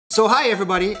So hi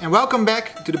everybody and welcome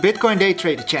back to the Bitcoin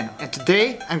Daytrader channel. And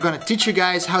today I'm gonna teach you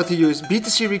guys how to use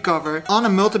btcrecover on a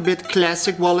Multibit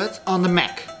Classic wallet on the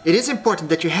Mac. It is important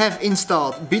that you have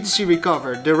installed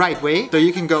btcrecover the right way, so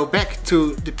you can go back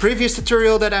to the previous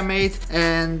tutorial that I made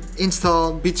and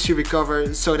install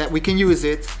btcrecover so that we can use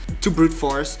it to brute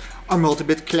force our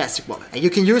Multibit Classic wallet. And you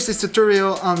can use this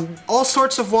tutorial on all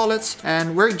sorts of wallets,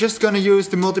 and we're just gonna use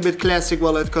the Multibit Classic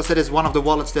wallet because that is one of the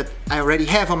wallets that I already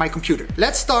have on my computer.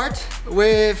 Let's start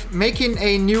with making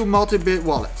a new Multibit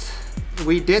wallet.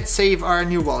 We did save our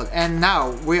new wallet and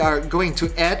now we are going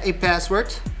to add a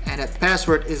password, and that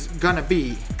password is gonna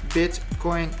be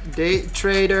Bitcoin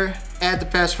Daytrader. Add the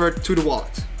password to the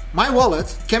wallet. My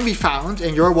wallet can be found,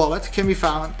 and your wallet can be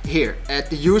found here at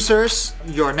the users,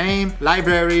 your name,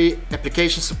 library,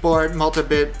 application support,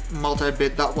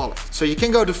 multibit.wallet. So you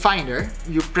can go to Finder,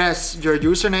 you press your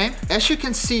username. As you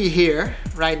can see here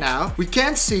right now, we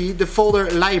can't see the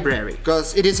folder library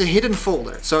because it is a hidden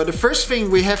folder. So the first thing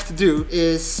we have to do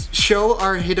is show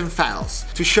our hidden files.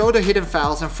 To show the hidden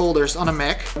files and folders on a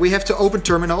Mac, we have to open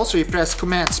terminal. So you press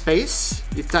Command Space,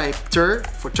 you type ter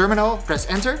for terminal, press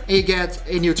enter, and you get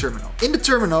a new terminal. In the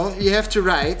terminal, you have to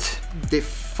write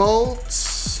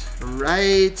defaults,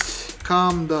 write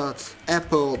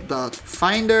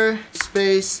com.apple.Finder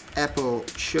space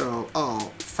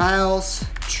AppleShowAllFiles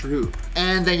true.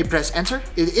 And then you press enter.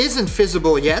 It isn't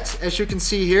visible yet, as you can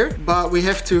see here, but we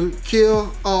have to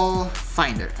kill all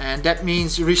Finder, and that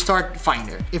means restart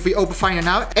Finder. If we open Finder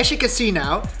now, as you can see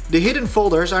now, the hidden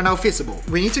folders are now visible.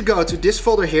 We need to go to this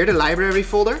folder here, the library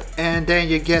folder, and then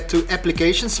you get to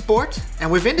application support.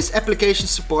 And within this application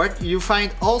support, you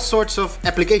find all sorts of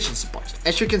application support.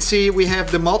 As you can see, we have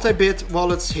the Multibit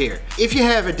wallets here. If you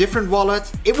have a different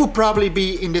wallet, it will probably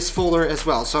be in this folder as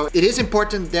well. So it is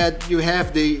important that you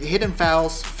have the hidden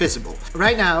files visible.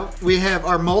 Right now, we have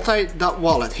our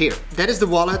multi.wallet here. That is the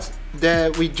wallet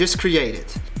that we just created.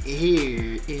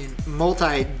 Here in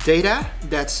multi-data,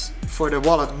 that's for the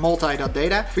wallet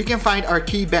multi.data, we can find our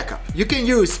key backup. You can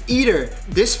use either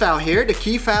this file here, the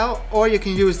key file, or you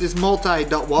can use this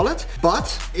multi.wallet.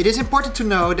 But it is important to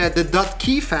know that the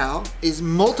 .key file is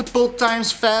multiple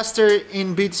times faster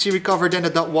in btcrecover than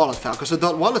the .wallet file, because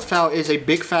the .wallet file is a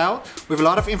big file with a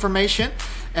lot of information,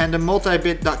 and the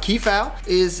multibit.key file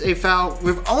is a file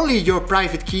with only your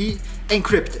private key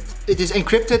encrypted. It is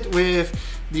encrypted with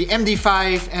the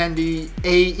MD5 and the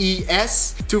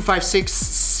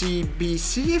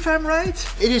AES256CBC, if I'm right.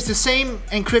 It is the same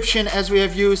encryption as we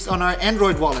have used on our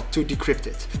Android wallet to decrypt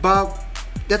it. But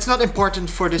that's not important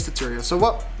for this tutorial. So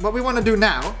what we want to do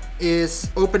now is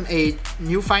open a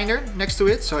new Finder next to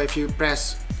it. So if you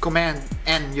press Command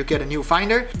N, you get a new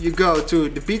Finder. You go to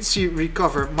the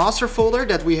btcrecover master folder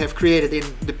that we have created in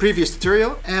the previous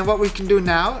tutorial. And what we can do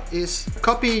now is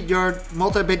copy your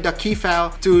multibit.key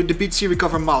file to the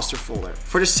btcrecover master folder.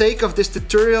 For the sake of this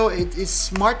tutorial, it is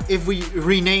smart if we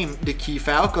rename the key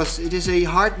file because it is a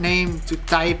hard name to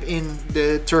type in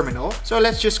the terminal. So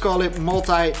let's just call it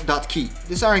multi.key.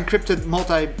 This is our encrypted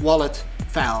multi-wallet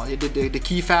file, the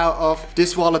key file of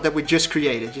this wallet that we just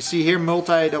created. You see here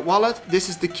multi.wallet, this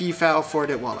is the key file for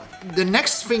that wallet. The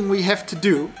next thing we have to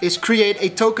do is create a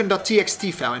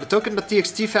token.txt file. And the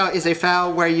token.txt file is a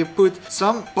file where you put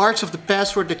some parts of the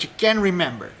password that you can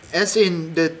remember. As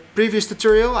in the previous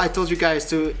tutorial, I told you guys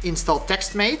to install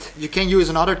TextMate. You can use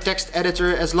another text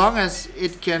editor as long as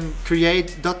it can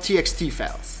create .txt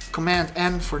files. Command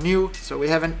N for new, so we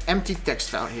have an empty text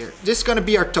file here. This is going to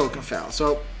be our token file.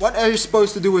 So what are you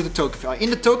supposed to do with the token file? In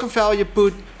the token file, you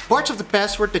put parts of the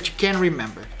password that you can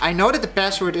remember. I know that the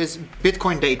password is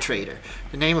Bitcoin Daytrader,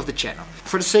 the name of the channel.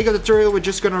 For the sake of the tutorial, we're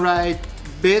just going to write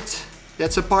bit.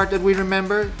 That's a part that we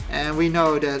remember, and we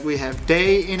know that we have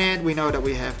day in it, we know that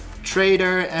we have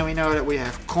trader, and we know that we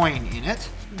have coin in it.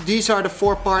 These are the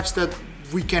 4 parts that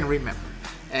we can remember.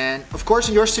 And of course,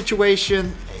 in your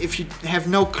situation, if you have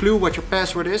no clue what your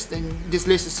password is, then this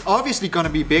list is obviously going to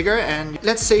be bigger. And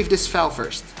let's save this file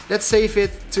first. Let's save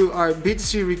it to our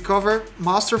btcrecover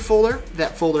master folder,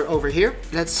 that folder over here.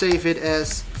 Let's save it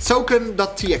as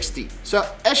token.txt. So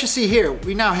as you see here,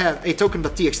 we now have a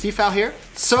token.txt file here.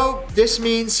 So this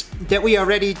means that we are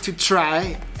ready to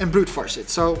try and brute force it.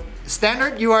 So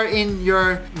standard, you are in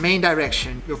your main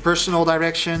direction, your personal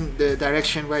direction, the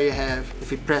direction where you have,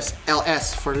 if you press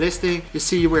LS for listing, you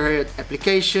see we're here at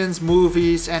applications,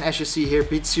 movies, and as you see here,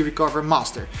 btcrecover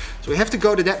master. So we have to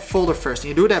go to that folder first, and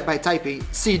you do that by typing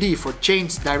CD for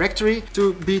change directory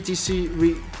to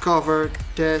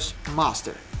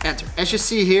btcrecover-master. enter. As you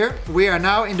see here, we are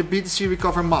now in the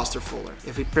btcrecover master folder.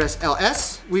 If we press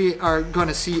ls, we are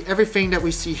gonna see everything that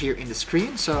we see here in the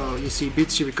screen. So you see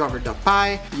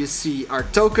btcrecover.py, you see our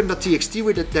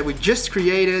token.txt that we just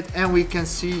created, and we can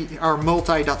see our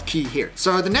multi.key here.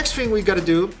 So the next thing we gotta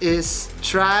do is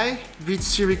try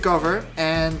btcrecover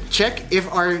and check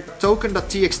if our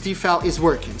token.txt file is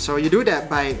working. So you do that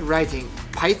by writing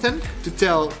Python to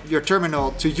tell your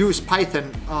terminal to use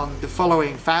Python on the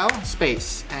following file,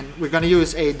 space. And we're gonna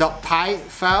use a .py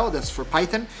file, that's for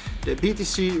Python, the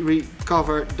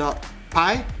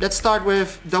btcrecover.py. Let's start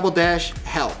with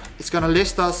 --help. It's gonna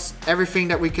list us everything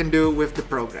that we can do with the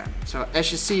program. So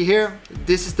as you see here,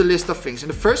 this is the list of things. And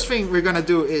the first thing we're gonna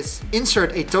do is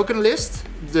insert a token list,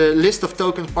 the list of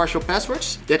tokens partial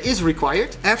passwords that is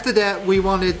required. After that, we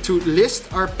wanted to list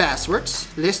our passwords,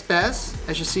 list pass,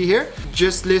 as you see here,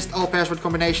 just list all password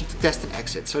combinations to test and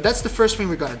exit. So that's the first thing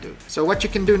we're gonna do. So what you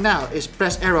can do now is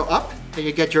press arrow up, and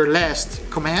you get your last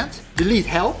command, delete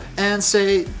help, and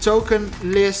say token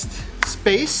list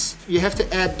space. You have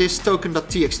to add this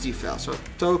token.txt file. So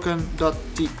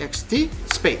token.txt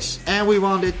space. And we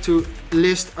want it to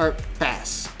list our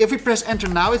pass. If we press enter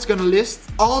now, it's gonna list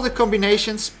all the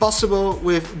combinations possible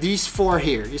with these four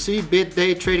here. You see bit,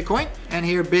 day, trader, coin. And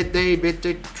here bit, day,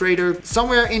 trader.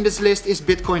 Somewhere in this list is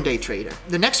Bitcoin Daytrader.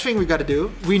 The next thing we gotta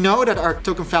do, we know that our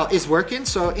token file is working.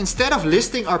 So instead of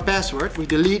listing our password, we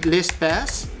delete list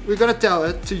pass. We're gonna tell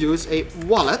it to use a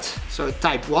wallet. So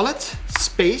type wallet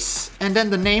space and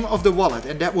then the name of the wallet,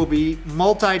 and that will be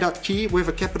multi.key with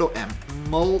a capital M.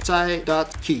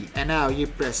 Multi.key. And now you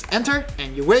press enter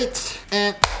and you wait,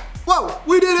 and whoa,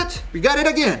 we did it! We got it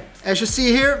again. As you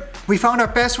see here, we found our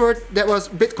password that was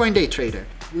Bitcoin Daytrader.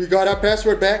 We got our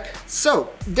password back. So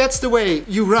that's the way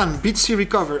you run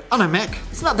btcrecover on a Mac.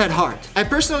 It's not that hard. I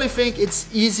personally think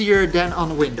it's easier than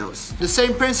on Windows. The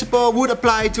same principle would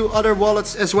apply to other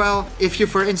wallets as well. If you,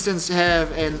 for instance,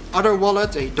 have an other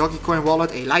wallet, a Dogecoin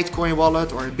wallet, a Litecoin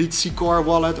wallet, or a BTC Core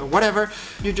wallet, or whatever,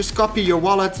 you just copy your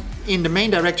wallet in the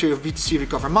main directory of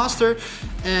btcrecover master,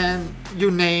 and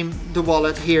you name the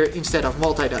wallet here. Instead of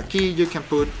multi.key, you can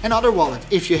put another wallet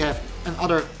if you have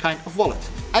another kind of wallet.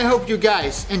 I hope you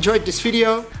guys enjoyed this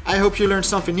video. I hope you learned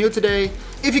something new today.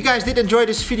 If you guys did enjoy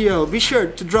this video, be sure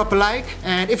to drop a like.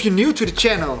 And if you're new to the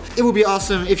channel, it would be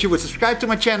awesome if you would subscribe to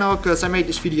my channel, because I make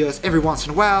these videos every once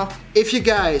in a while. If you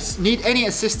guys need any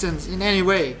assistance in any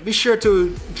way, be sure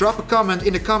to drop a comment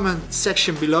in the comment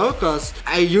section below, because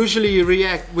I usually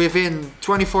react within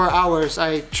 24 hours.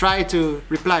 I try to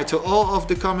reply to all of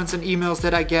the comments and emails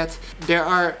that I get. There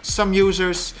are some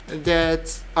users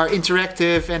that are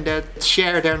interactive and that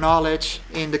share their knowledge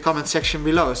in the comment section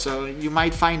below, so you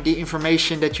might find the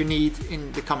information that you need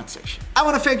in the comment section. I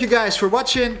want to thank you guys for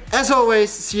watching. As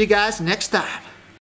always, see you guys next time.